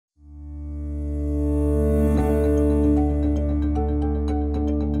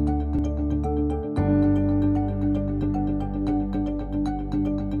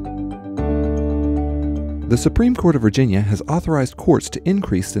The Supreme Court of Virginia has authorized courts to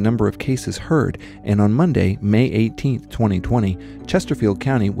increase the number of cases heard, and on Monday, May 18, 2020, Chesterfield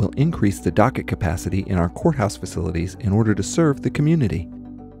County will increase the docket capacity in our courthouse facilities in order to serve the community.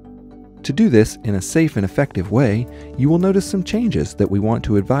 To do this in a safe and effective way, you will notice some changes that we want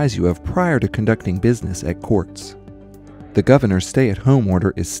to advise you of prior to conducting business at courts. The governor's stay-at-home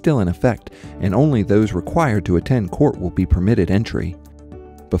order is still in effect, and only those required to attend court will be permitted entry.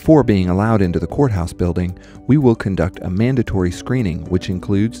 Before being allowed into the courthouse building, we will conduct a mandatory screening, which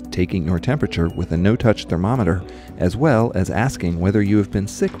includes taking your temperature with a no-touch thermometer, as well as asking whether you have been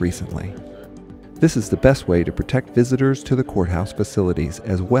sick recently. This is the best way to protect visitors to the courthouse facilities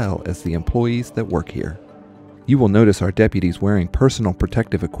as well as the employees that work here. You will notice our deputies wearing personal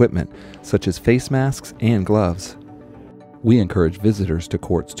protective equipment, such as face masks and gloves. We encourage visitors to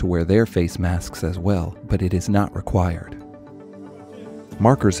courts to wear their face masks as well, but it is not required.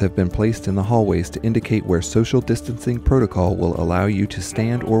 Markers have been placed in the hallways to indicate where social distancing protocol will allow you to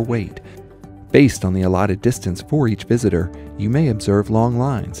stand or wait. Based on the allotted distance for each visitor, you may observe long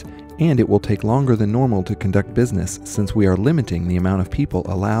lines, and it will take longer than normal to conduct business since we are limiting the amount of people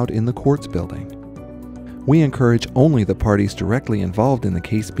allowed in the courts building. We encourage only the parties directly involved in the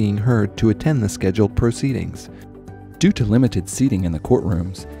case being heard to attend the scheduled proceedings. Due to limited seating in the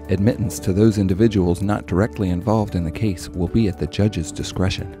courtrooms, admittance to those individuals not directly involved in the case will be at the judge's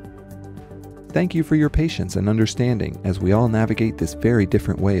discretion. Thank you for your patience and understanding as we all navigate this very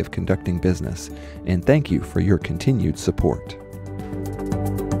different way of conducting business, and thank you for your continued support.